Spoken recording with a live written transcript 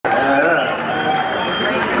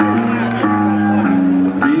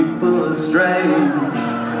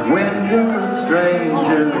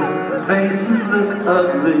Faces look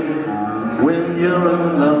ugly when you're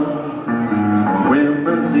alone.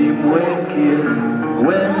 Women seem wicked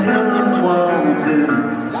when you're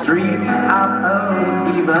unwanted. Streets are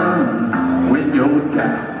uneven when you're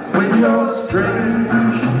down. When you're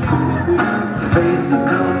strange, faces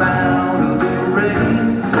come out of the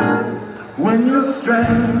rain. When you're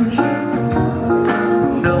strange,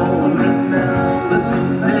 no one remembers your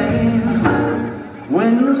name.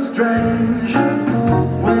 When you're strange,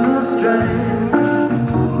 when you're strange,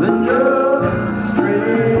 when you're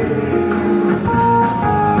strange.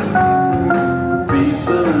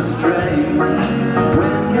 People are strange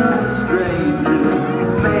when you're a stranger.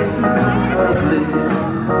 Faces look ugly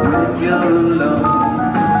when you're alone.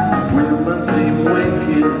 Women seem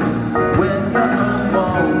wicked when you're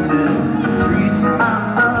unwanted. Streets are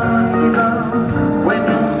uneven when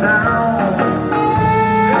you're down.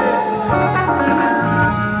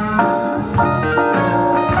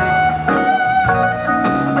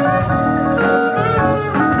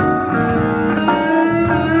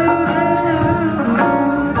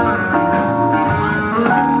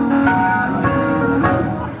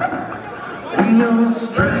 When you're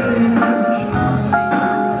strange,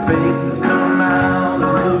 faces come out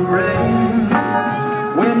of the rain.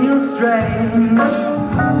 When you're strange,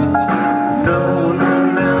 no one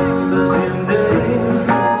remembers your name.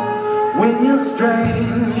 When you're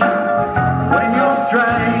strange, when you're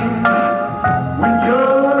strange, when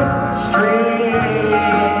you're strange.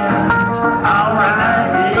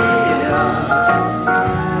 Alright, yeah.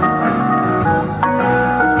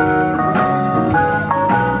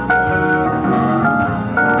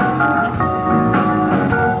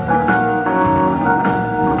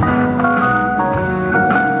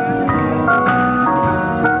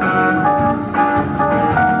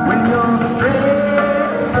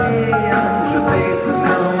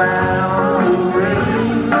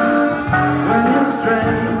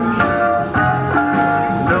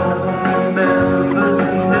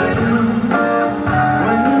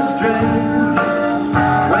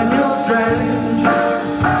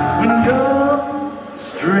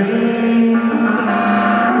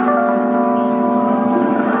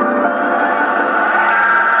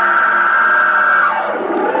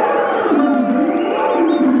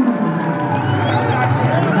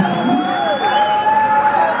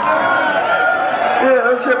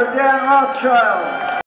 Rothschild.